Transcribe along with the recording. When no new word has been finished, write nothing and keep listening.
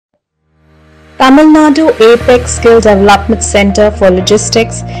Tamil Nadu Apex Skill Development Center for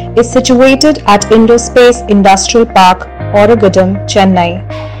Logistics is situated at Indospace Industrial Park, Oragadam, Chennai.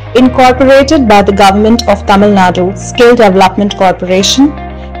 Incorporated by the Government of Tamil Nadu Skill Development Corporation,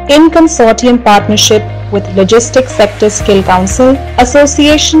 in consortium partnership with Logistics Sector Skill Council,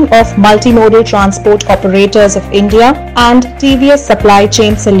 Association of Multimodal Transport Operators of India, and TVS Supply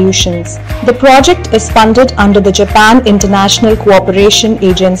Chain Solutions. The project is funded under the Japan International Cooperation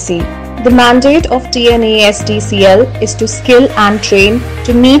Agency. The mandate of Tnasdcl is to skill and train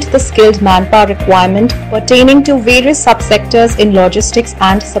to meet the skilled manpower requirement pertaining to various subsectors in logistics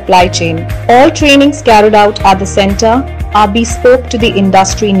and supply chain. All trainings carried out at the center are bespoke to the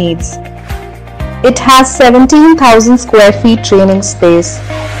industry needs. It has 17,000 square feet training space.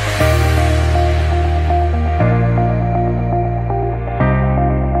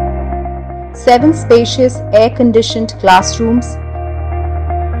 Seven spacious air-conditioned classrooms,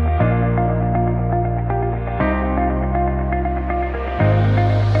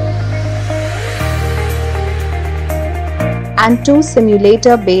 and 2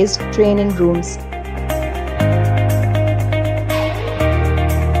 simulator-based training rooms.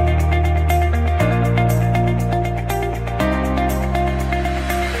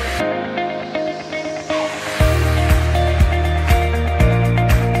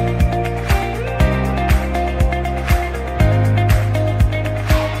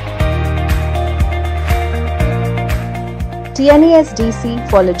 Tnasdcl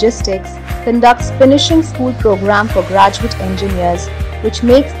for Logistics conducts finishing school program for graduate engineers, which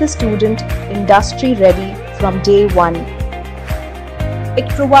makes the student industry ready from day one. It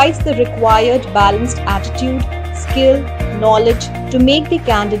provides the required balanced attitude, skill, knowledge to make the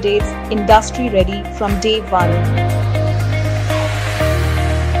candidates industry ready from day one.